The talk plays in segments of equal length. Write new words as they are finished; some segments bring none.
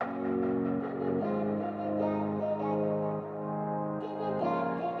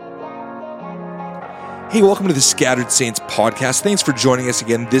Hey, welcome to the Scattered Saints podcast. Thanks for joining us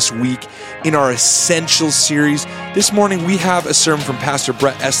again this week in our Essentials series. This morning we have a sermon from Pastor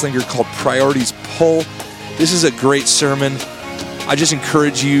Brett Esslinger called Priorities Pull. This is a great sermon. I just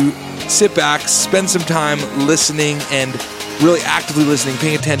encourage you, sit back, spend some time listening and really actively listening,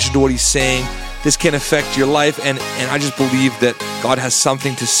 paying attention to what he's saying. This can affect your life, and I just believe that God has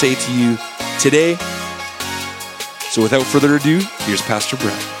something to say to you today. So without further ado, here's Pastor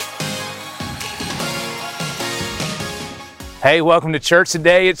Brett. Hey, welcome to church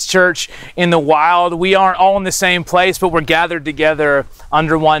today. It's church in the wild. We aren't all in the same place, but we're gathered together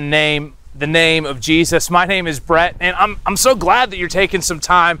under one name, the name of Jesus. My name is Brett, and I'm so glad that you're taking some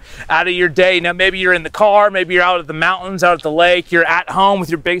time out of your day. Now, maybe you're in the car, maybe you're out at the mountains, out at the lake, you're at home with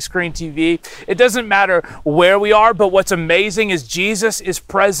your big screen TV. It doesn't matter where we are, but what's amazing is Jesus is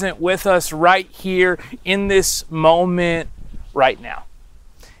present with us right here in this moment right now.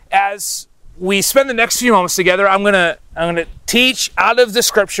 As we spend the next few moments together, I'm gonna teach out of the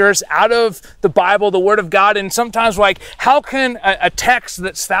scriptures, out of the Bible, the Word of God. And sometimes we're like, how can a text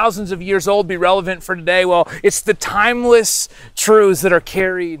that's thousands of years old be relevant for today? Well, it's the timeless truths that are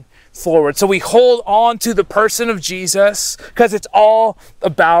carried forward. So we hold on to the person of Jesus because it's all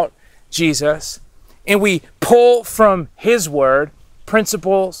about Jesus. And we pull from His Word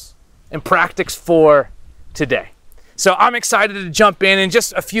principles and practice for today. So I'm excited to jump in. In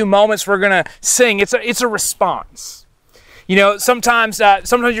just a few moments, we're going to sing. It's a response. You know, sometimes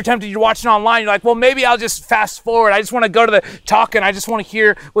you're tempted, you're watching online, you're like, well, maybe I'll just fast forward. I just want to go to the talk and I just want to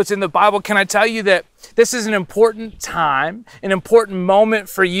hear what's in the Bible. Can I tell you that this is an important time, an important moment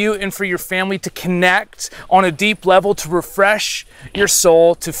for you and for your family to connect on a deep level, to refresh your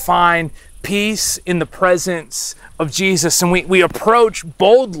soul, to find peace in the presence of Jesus. And we approach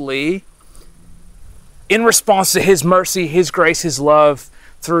boldly in response to His mercy, His grace, His love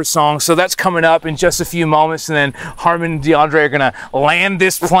through song. So that's coming up in just a few moments. And then Harmon and DeAndre are going to land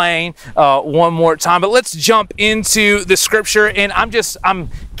this plane one more time. But let's jump into the scripture. And I'm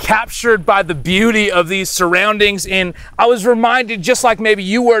captured by the beauty of these surroundings. And I was reminded, just like maybe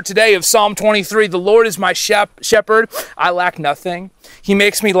you were today, of Psalm 23. The Lord is my shepherd. I lack nothing. He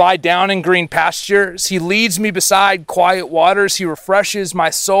makes me lie down in green pastures. He leads me beside quiet waters. He refreshes my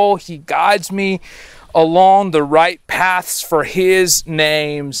soul. He guides me along the right paths for His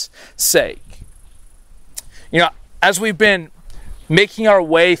name's sake. You know, as we've been making our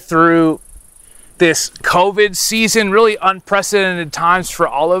way through this COVID season, really unprecedented times for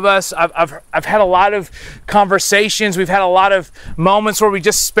all of us, I've had a lot of conversations. We've had a lot of moments where we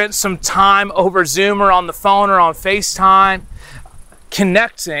just spent some time over Zoom or on the phone or on FaceTime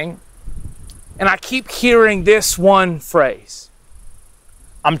connecting. And I keep hearing this one phrase: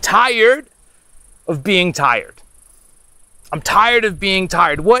 I'm tired of being tired. I'm tired of being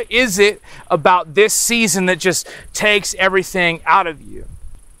tired. What is it about this season that just takes everything out of you?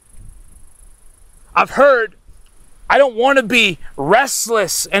 I've heard, I don't want to be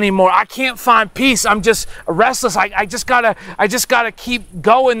restless anymore. I can't find peace. I'm just restless. I just gotta keep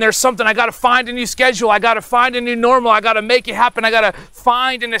going. There's something. I gotta find a new schedule. I gotta find a new normal. I gotta make it happen. I gotta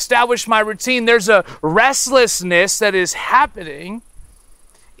find and establish my routine. There's a restlessness that is happening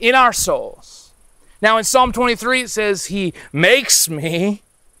in our souls. Now in Psalm 23, it says, He makes me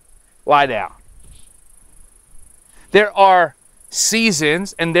lie down. There are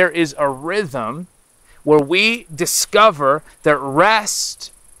seasons and there is a rhythm where we discover that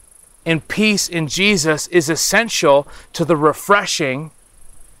rest and peace in Jesus is essential to the refreshing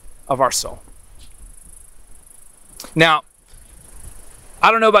of our soul. Now,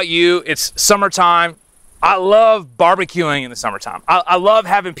 I don't know about you, it's summertime. I love barbecuing in the summertime. I love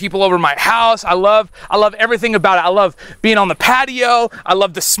having people over my house. I love everything about it. I love being on the patio. I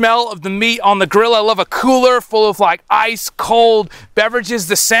love the smell of the meat on the grill. I love a cooler full of like ice cold beverages.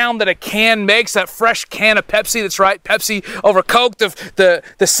 The sound that a can makes, that fresh can of Pepsi. That's right, Pepsi over Coke. The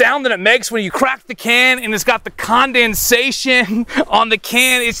sound that it makes when you crack the can and it's got the condensation on the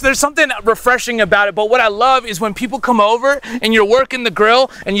can. There's something refreshing about it. But what I love is when people come over and you're working the grill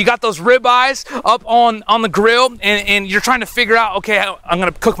and you got those ribeyes up on the grill and you're trying to figure out, okay, I'm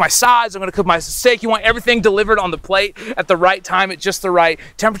going to cook my sides, I'm going to cook my steak. You want everything delivered on the plate at the right time, at just the right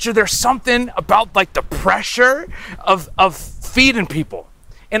temperature. There's something about like the pressure of feeding people.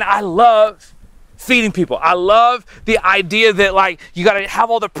 And I love feeding people. I love the idea that like you got to have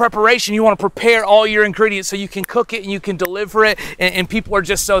all the preparation. You want to prepare all your ingredients so you can cook it and you can deliver it, and people are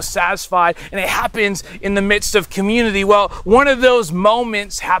just so satisfied. And it happens in the midst of community. Well, one of those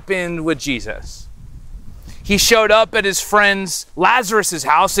moments happened with Jesus. He showed up at his friend Lazarus'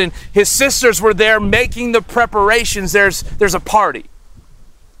 house, and his sisters were there making the preparations. There's a party.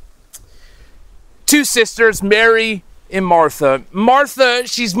 two sisters, Mary and Martha. Martha,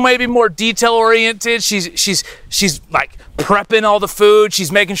 she's maybe more detail oriented. She's like prepping all the food. She's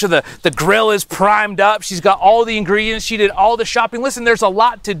making sure the grill is primed up. She's got all the ingredients. She did all the shopping. Listen, there's a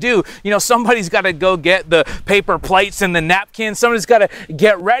lot to do. You know, somebody's got to go get the paper plates and the napkins. Somebody's got to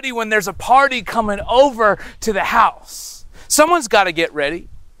get ready when there's a party coming over to the house. Someone's got to get ready.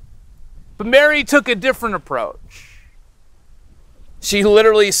 But Mary took a different approach. She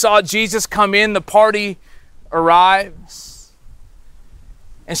literally saw Jesus come in, the party arrives,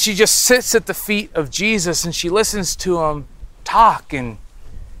 and she just sits at the feet of Jesus and she listens to him talk and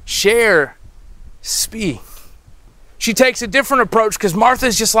share, speak. She takes a different approach because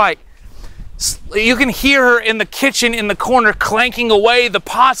Martha's just like, you can hear her in the kitchen in the corner clanking away, the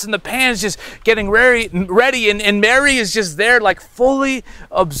pots and the pans just getting ready, and Mary is just there like fully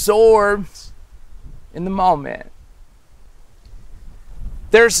absorbed in the moment.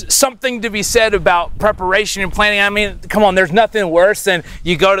 There's something to be said about preparation and planning. I mean, come on, there's nothing worse than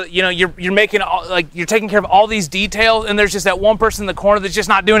you go to, you know, you're making you're taking care of all these details, and there's just that one person in the corner that's just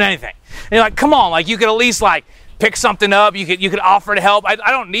not doing anything. And you're like, come on, like you could at least like pick something up. You could offer to help. I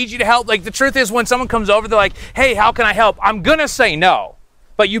don't need you to help. Like the truth is, when someone comes over, they're like, hey, how can I help? I'm gonna say no,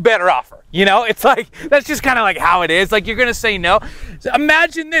 but you better offer. You know, it's like, that's just kind of like how it is. Like you're going to say no. So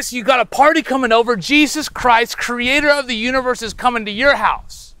imagine this. You got a party coming over. Jesus Christ, creator of the universe, is coming to your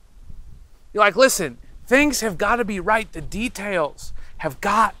house. You're like, listen, things have got to be right. The details have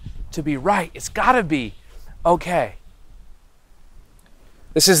got to be right. It's got to be okay.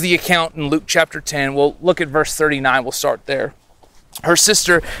 This is the account in Luke chapter 10. We'll look at verse 39. We'll start there. Her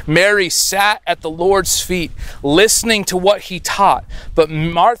sister Mary sat at the Lord's feet, listening to what he taught, but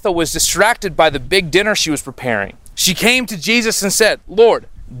Martha was distracted by the big dinner she was preparing. She came to Jesus and said, Lord,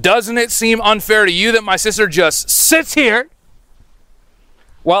 doesn't it seem unfair to you that my sister just sits here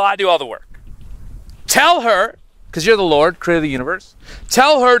while I do all the work? Tell her, because you're the Lord, creator of the universe,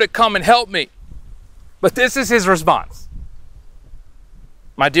 tell her to come and help me. But this is his response.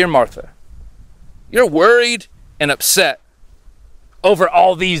 My dear Martha, you're worried and upset over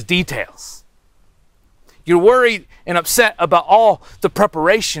all these details. You're worried and upset about all the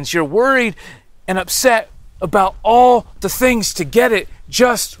preparations. You're worried and upset about all the things to get it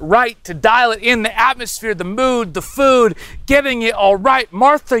just right, to dial it in, the atmosphere, the mood, the food, getting it all right.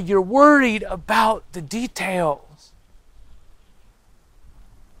 Martha, you're worried about the details.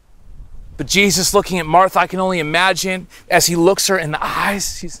 But Jesus, looking at Martha, I can only imagine as he looks her in the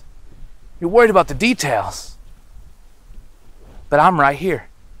eyes, you're worried about the details. But I'm right here.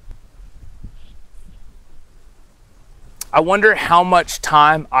 I wonder how much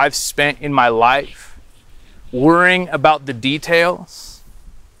time I've spent in my life worrying about the details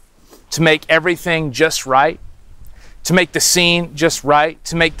to make everything just right, to make the scene just right,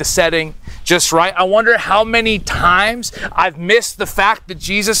 to make the setting just right. I wonder how many times I've missed the fact that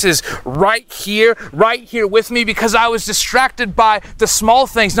Jesus is right here with me because I was distracted by the small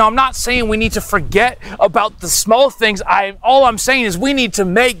things. Now, I'm not saying we need to forget about the small things. All I'm saying is we need to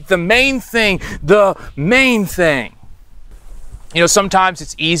make the main thing the main thing. You know, sometimes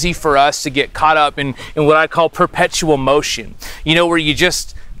it's easy for us to get caught up in what I call perpetual motion, you know, where you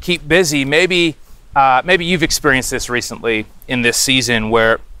just keep busy. Maybe you've experienced this recently in this season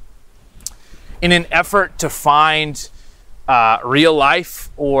where in an effort to find real life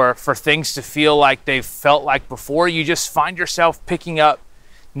or for things to feel like they've felt like before, you just find yourself picking up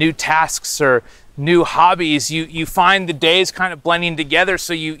new tasks or new hobbies. You find the days kind of blending together,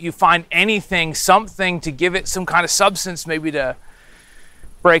 so you find something to give it some kind of substance, maybe to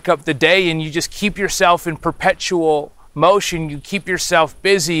break up the day, and you just keep yourself in perpetual motion. You keep yourself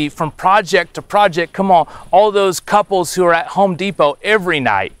busy from project to project. Come on, all those couples who are at Home Depot every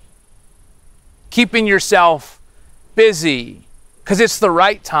night, keeping yourself busy because it's the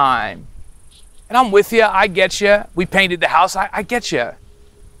right time. And I'm with you. I get you. We painted the house. I get you.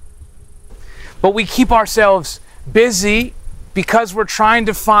 But we keep ourselves busy because we're trying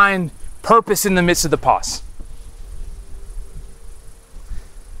to find purpose in the midst of the pause.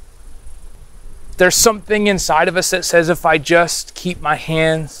 There's something inside of us that says if I just keep my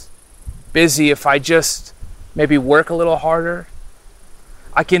hands busy, if I just maybe work a little harder,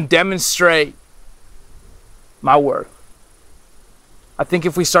 I can demonstrate my work. I think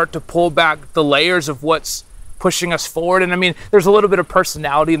if we start to pull back the layers of what's pushing us forward, and I mean, there's a little bit of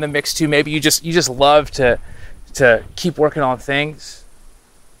personality in the mix too. Maybe you just love to keep working on things.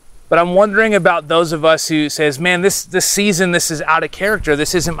 But I'm wondering about those of us who says, man, this season, this is out of character.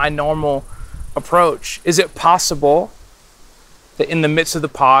 This isn't my normal approach. Is it possible that in the midst of the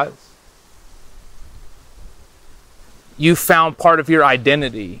pause, you found part of your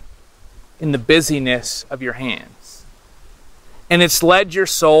identity in the busyness of your hands. And it's led your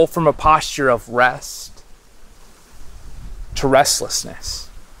soul from a posture of rest to restlessness.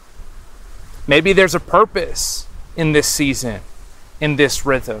 Maybe there's a purpose in this season, in this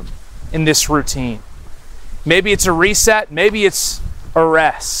rhythm, in this routine. Maybe it's a reset, maybe it's a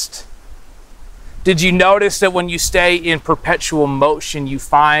rest. Did you notice that when you stay in perpetual motion, you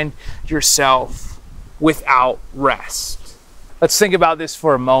find yourself without rest? Let's think about this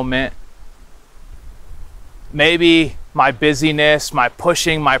for a moment. Maybe my busyness, my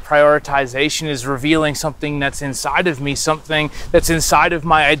pushing, my prioritization is revealing something that's inside of me, something that's inside of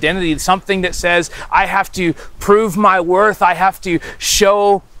my identity, something that says I have to prove my worth, I have to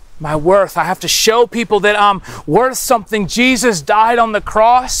show my worth, I have to show people that I'm worth something. Jesus died on the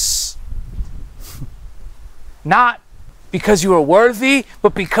cross, not because you were worthy,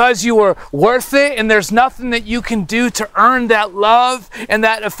 but because you were worth it, and there's nothing that you can do to earn that love and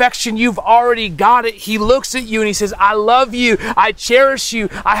that affection. You've already got it. He looks at you and he says, I love you, I cherish you,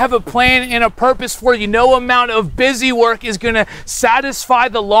 I have a plan and a purpose for you. No amount of busy work is going to satisfy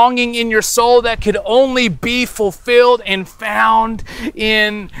the longing in your soul that could only be fulfilled and found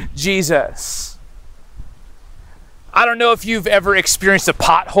in Jesus. I don't know if you've ever experienced a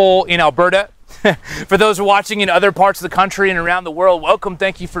pothole in Alberta. For those watching in other parts of the country and around the world, welcome.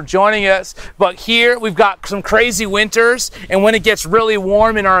 Thank you for joining us. But here we've got some crazy winters, and when it gets really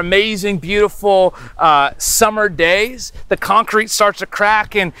warm in our amazing, beautiful summer days, the concrete starts to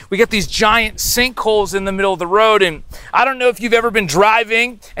crack, and we get these giant sinkholes in the middle of the road. And I don't know if you've ever been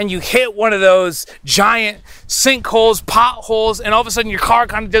driving and you hit one of those giant sinkholes, potholes, and all of a sudden your car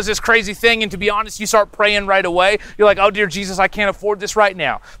kind of does this crazy thing, and to be honest, you start praying right away. You're like, oh dear Jesus, I can't afford this right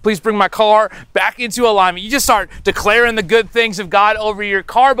now. Please bring my car back into alignment. You just start declaring the good things of God over your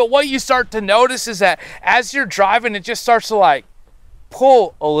car. But what you start to notice is that as you're driving, it just starts to like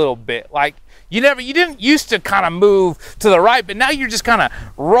pull a little bit. Like you didn't used to kind of move to the right, but now you're just kind of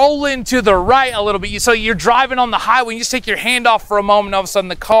rolling to the right a little bit. So you're driving on the highway and you just take your hand off for a moment, and all of a sudden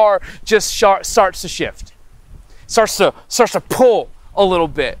the car just starts to shift. Starts to pull a little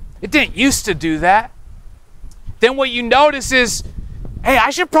bit. It didn't used to do that. Then what you notice is, hey,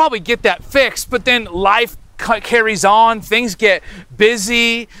 I should probably get that fixed, but then life carries on, things get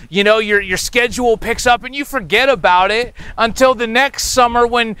busy, your schedule picks up and you forget about it until the next summer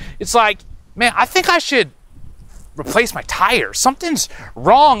when it's like, man, I think I should replace my tires. Something's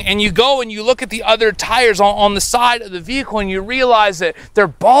wrong. And you go and you look at the other tires on the side of the vehicle and you realize that they're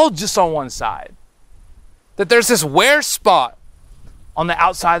bald just on one side, that there's this wear spot on the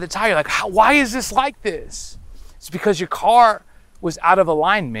outside of the tire. Like, why is this like this? It's because your car was out of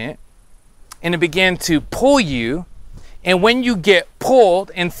alignment and it began to pull you. And when you get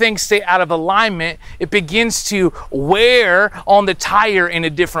pulled and things stay out of alignment, it begins to wear on the tire in a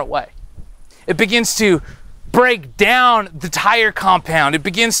different way. It begins to break down the tire compound. It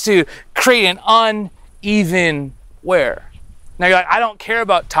begins to create an uneven wear. Now you're like, I don't care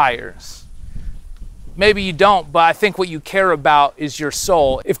about tires. Maybe you don't, but I think what you care about is your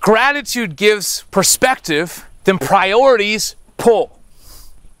soul. If gratitude gives perspective, then priorities pull.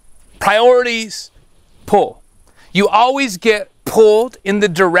 Priorities pull. You always get pulled in the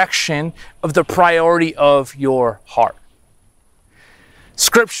direction of the priority of your heart.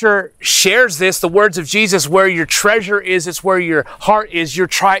 Scripture shares this, the words of Jesus, where your treasure is, it's where your heart is. Your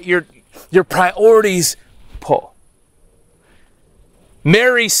priorities pull.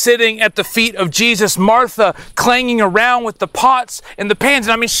 Mary sitting at the feet of Jesus, Martha clanging around with the pots and the pans.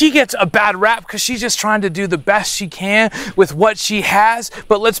 And I mean, she gets a bad rap because she's just trying to do the best she can with what she has.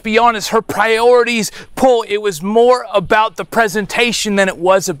 But let's be honest, her priorities pull. It was more about the presentation than it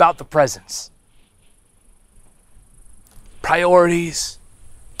was about the presence. Priorities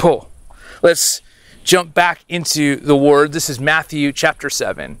pull. Let's jump back into the Word. This is Matthew chapter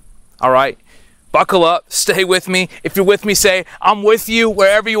 7. All right. Buckle up, stay with me. If you're with me, say, I'm with you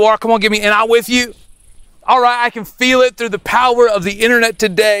wherever you are. Come on, give me, and I'm with you. All right, I can feel it through the power of the internet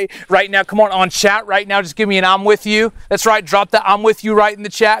today. Right now, come on chat right now. Just give me an I'm with you. That's right, drop that I'm with you right in the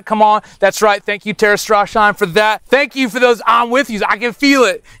chat. Come on, that's right. Thank you, Tara Strasheim, for that. Thank you for those I'm with yous. I can feel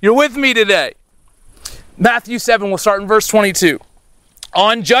it. You're with me today. Matthew 7, we'll start in verse 22.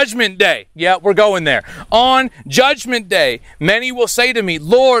 On judgment day, yeah, we're going there. On judgment day, many will say to me,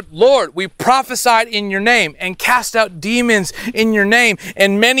 Lord, Lord, we prophesied in your name and cast out demons in your name,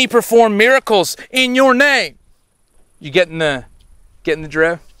 and many perform miracles in your name. You getting the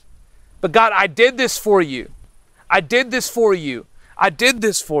drift? But God, I did this for you. I did this for you. I did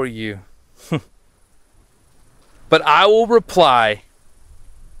this for you. But I will reply,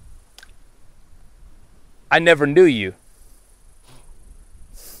 I never knew you.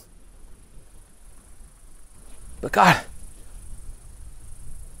 But God,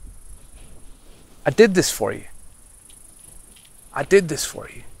 I did this for you. I did this for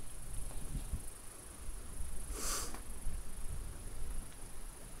you.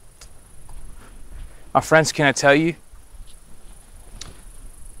 My friends, can I tell you?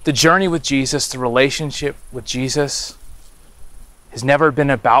 The journey with Jesus, the relationship with Jesus, has never been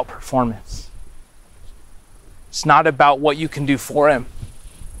about performance. It's not about what you can do for him.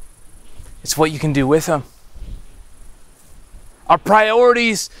 It's what you can do with him. Our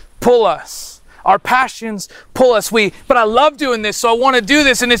priorities pull us. Our passions pull us. But I love doing this, so I want to do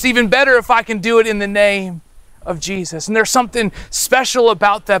this, and it's even better if I can do it in the name of Jesus. And there's something special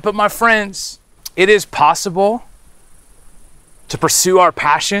about that. But my friends, it is possible to pursue our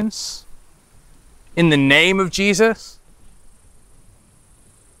passions in the name of Jesus,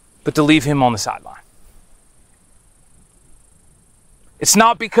 but to leave him on the sideline. It's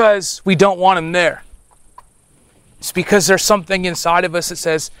not because we don't want him there. It's because there's something inside of us that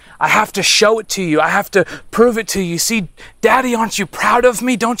says, I have to show it to you. I have to prove it to you. See, Daddy, aren't you proud of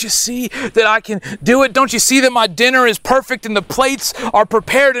me? Don't you see that I can do it? Don't you see that my dinner is perfect and the plates are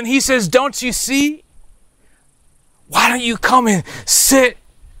prepared? And he says, don't you see? Why don't you come and sit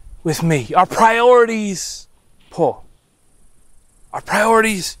with me? Our priorities pull. Our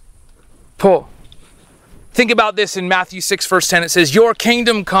priorities pull. Think about this in Matthew 6, verse 10. It says, your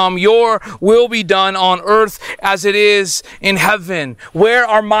kingdom come, your will be done on earth as it is in heaven. Where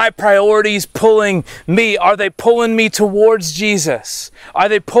are my priorities pulling me? Are they pulling me towards Jesus? Are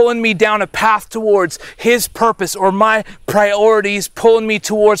they pulling me down a path towards his purpose? Or my priorities pulling me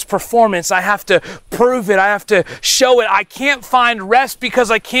towards performance? I have to prove it. I have to show it. I can't find rest because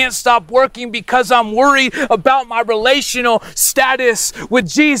I can't stop working because I'm worried about my relational status with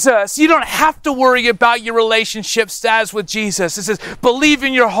Jesus. You don't have to worry about your relationship status with Jesus. It says, believe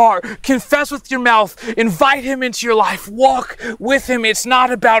in your heart, confess with your mouth, invite him into your life, walk with him. It's not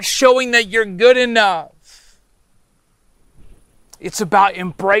about showing that you're good enough. It's about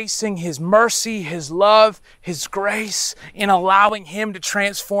embracing his mercy, his love, his grace, and allowing him to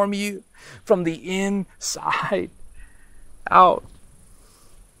transform you from the inside out.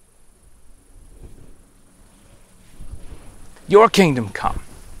 Your kingdom come.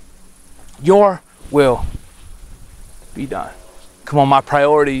 Your will be done. Come on, my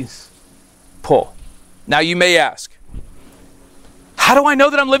priorities pull. Now you may ask, how do I know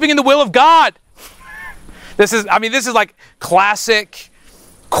that I'm living in the will of God? This is like classic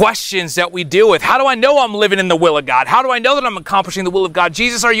questions that we deal with. How do I know I'm living in the will of God? How do I know that I'm accomplishing the will of God?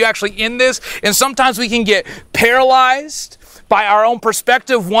 Jesus, are you actually in this? And sometimes we can get paralyzed by our own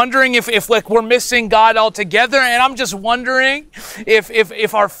perspective, wondering if like we're missing God altogether. And I'm just wondering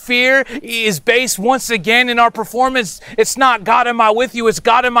if our fear is based once again in our performance. It's not, God, am I with you? It's,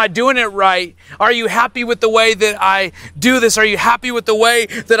 God, am I doing it right? Are you happy with the way that I do this? Are you happy with the way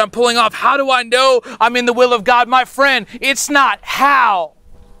that I'm pulling off? How do I know I'm in the will of God? My friend, it's not how,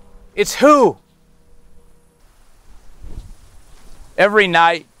 it's who. Every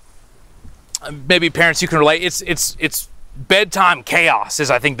night, maybe parents, you can relate, it's bedtime chaos is,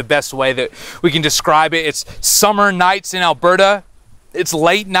 I think, the best way that we can describe it. It's summer nights in Alberta. It's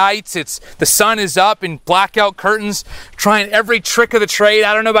late nights. It's the sun is up in blackout curtains, trying every trick of the trade.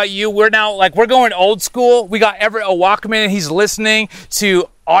 I don't know about you. We're going old school. We got a Walkman, and he's listening to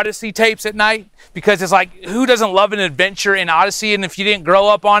Odyssey tapes at night, because it's like, who doesn't love an adventure in Odyssey? And if you didn't grow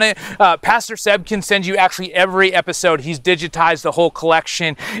up on it, Pastor Seb can send you actually every episode. He's digitized the whole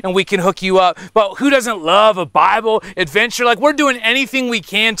collection, and we can hook you up. But who doesn't love a Bible adventure? Like, we're doing anything we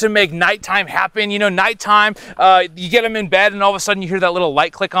can to make nighttime happen. You know, nighttime, you get them in bed, and all of a sudden you hear that little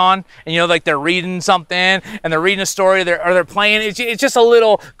light click on, and you know, like they're reading something, and they're reading a story, or they're playing. It's just a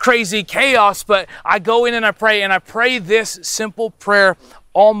little crazy chaos. But I go in and I pray this simple prayer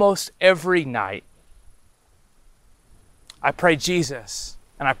almost every night. I pray, Jesus,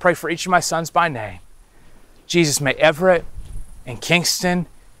 and I pray for each of my sons by name. Jesus, may Everett and Kingston,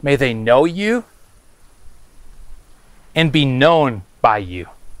 may they know you and be known by you.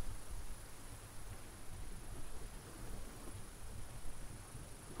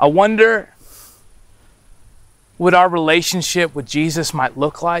 I wonder what our relationship with Jesus might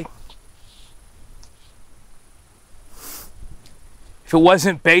look like if it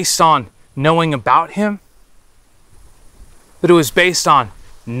wasn't based on knowing about him, but it was based on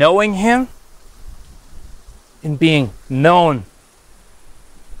knowing him and being known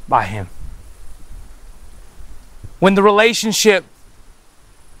by him. When the relationship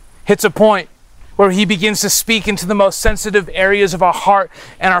hits a point where he begins to speak into the most sensitive areas of our heart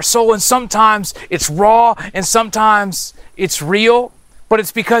and our soul, and sometimes it's raw and sometimes it's real, but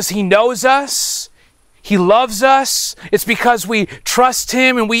it's because he knows us. He loves us. It's because we trust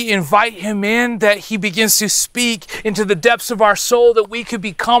him and we invite him in that he begins to speak into the depths of our soul, that we could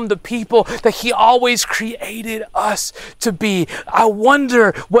become the people that he always created us to be. I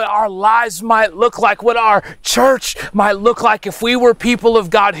wonder what our lives might look like, what our church might look like if we were people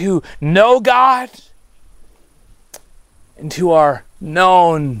of God who know God and who are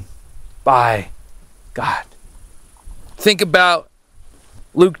known by God. Think about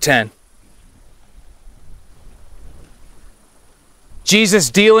Luke 10. Jesus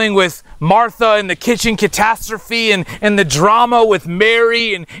dealing with Martha and the kitchen catastrophe and the drama with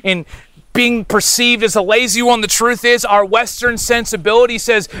Mary and being perceived as a lazy one. The truth is, our Western sensibility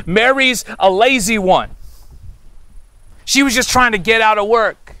says Mary's a lazy one. She was just trying to get out of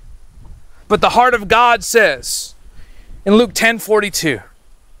work. But the heart of God says in Luke 10:42,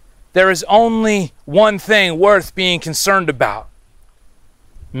 there is only one thing worth being concerned about.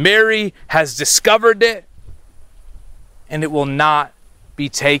 Mary has discovered it, and it will not be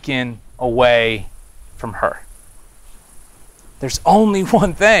taken away from her. There's only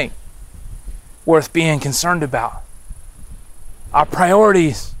one thing worth being concerned about. Our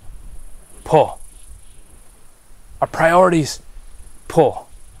priorities pull. Our priorities pull.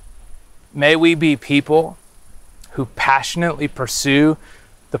 May we be people who passionately pursue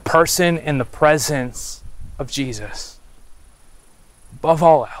the person and the presence of Jesus above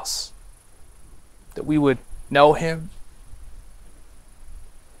all else. That we would know him,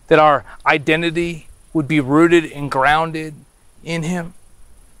 that our identity would be rooted and grounded in him.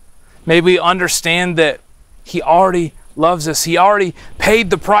 May we understand that he already loves us. He already paid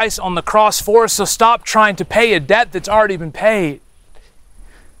the price on the cross for us, so stop trying to pay a debt that's already been paid.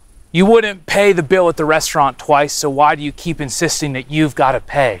 You wouldn't pay the bill at the restaurant twice, so why do you keep insisting that you've got to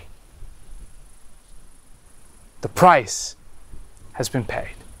pay? The price has been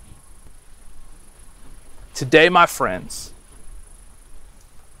paid. Today, my friends,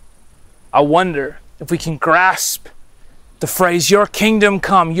 I wonder if we can grasp the phrase, your kingdom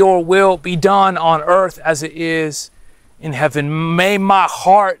come, your will be done on earth as it is in heaven. May my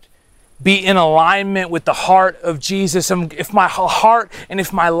heart be in alignment with the heart of Jesus. If my heart and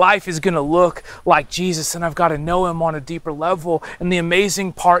if my life is going to look like Jesus, then I've got to know him on a deeper level. And the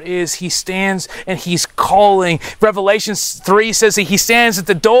amazing part is he stands and he's calling. Revelation 3 says that he stands at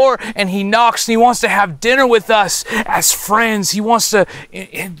the door and he knocks and he wants to have dinner with us as friends. He wants to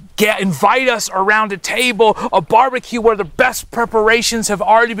invite us around a table, a barbecue where the best preparations have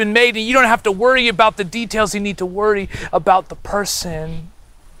already been made, and you don't have to worry about the details. You need to worry about the person.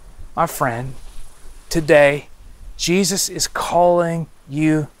 My friend, today, Jesus is calling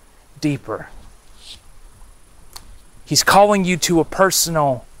you deeper. He's calling you to a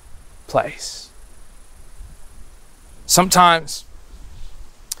personal place. Sometimes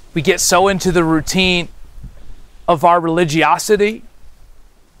we get so into the routine of our religiosity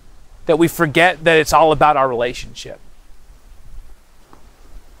that we forget that it's all about our relationship.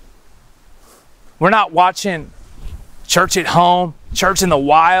 We're not watching church at home, church in the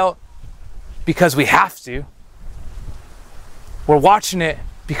wild, because we have to. We're watching it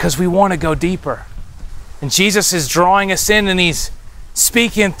because we want to go deeper. And Jesus is drawing us in and he's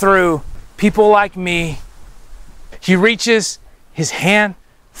speaking through people like me. He reaches his hand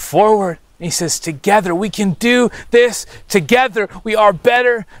forward and he says, together, we can do this together. We are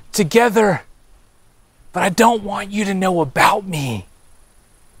better together. But I don't want you to know about me.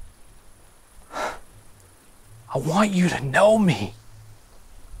 I want you to know me.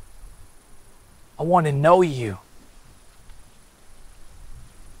 I want to know you.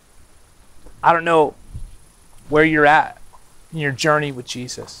 I don't know where you're at in your journey with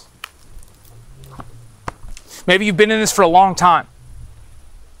Jesus. Maybe you've been in this for a long time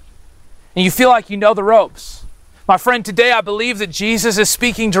and you feel like you know the ropes. My friend, today I believe that Jesus is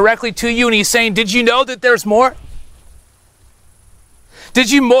speaking directly to you and he's saying, did you know that there's more? Did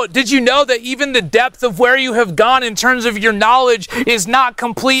you know that even the depth of where you have gone in terms of your knowledge is not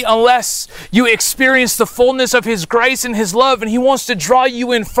complete unless you experience the fullness of his grace and his love, and he wants to draw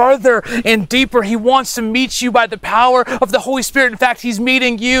you in further and deeper. He wants to meet you by the power of the Holy Spirit. In fact, he's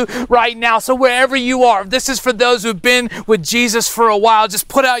meeting you right now. So wherever you are, this is for those who've been with Jesus for a while. Just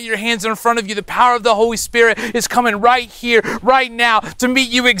put out your hands in front of you. The power of the Holy Spirit is coming right here, right now, to meet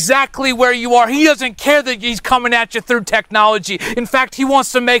you exactly where you are. He doesn't care that he's coming at you through technology. In fact, He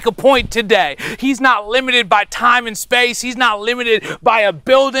wants to make a point today. He's not limited by time and space. He's not limited by a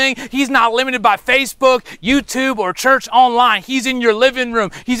building. He's not limited by Facebook, YouTube, or church online. He's in your living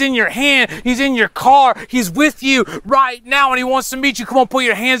room. He's in your hand. He's in your car. He's with you right now, and he wants to meet you. Come on, put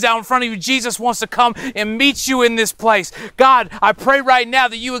your hands out in front of you. Jesus wants to come and meet you in this place. God, I pray right now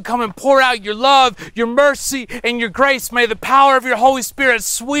that you would come and pour out your love, your mercy, and your grace. May the power of your Holy Spirit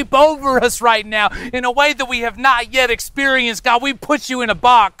sweep over us right now in a way that we have not yet experienced. God, we put you in a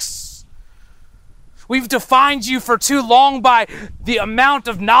box. We've defined you for too long by the amount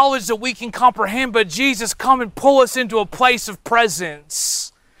of knowledge that we can comprehend, but Jesus, come and pull us into a place of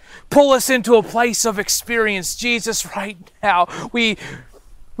presence. Pull us into a place of experience. Jesus, right now, we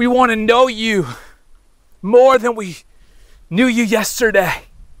want to know you more than we knew you yesterday.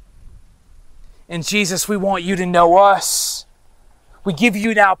 And Jesus, we want you to know us. We give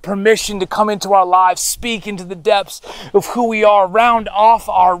you now permission to come into our lives, speak into the depths of who we are, round off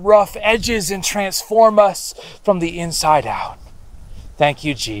our rough edges, and transform us from the inside out. Thank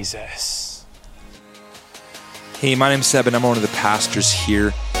you, Jesus. Hey, my name's Seb, and I'm one of the pastors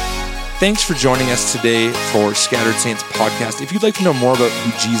here. Thanks for joining us today for Scattered Saints podcast. If you'd like to know more about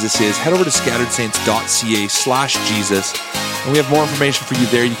who Jesus is, head over to scatteredsaints.ca/Jesus, and we have more information for you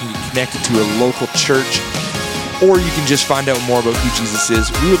there. You can get connected to a local church, or you can just find out more about who Jesus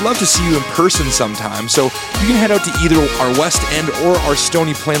is. We would love to see you in person sometime, so you can head out to either our West End or our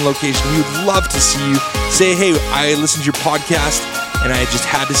Stony Plain location. We would love to see you. Say, hey, I listened to your podcast, and I just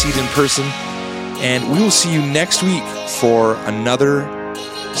had to see it in person. And we will see you next week for another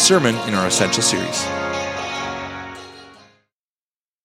sermon in our Essential series.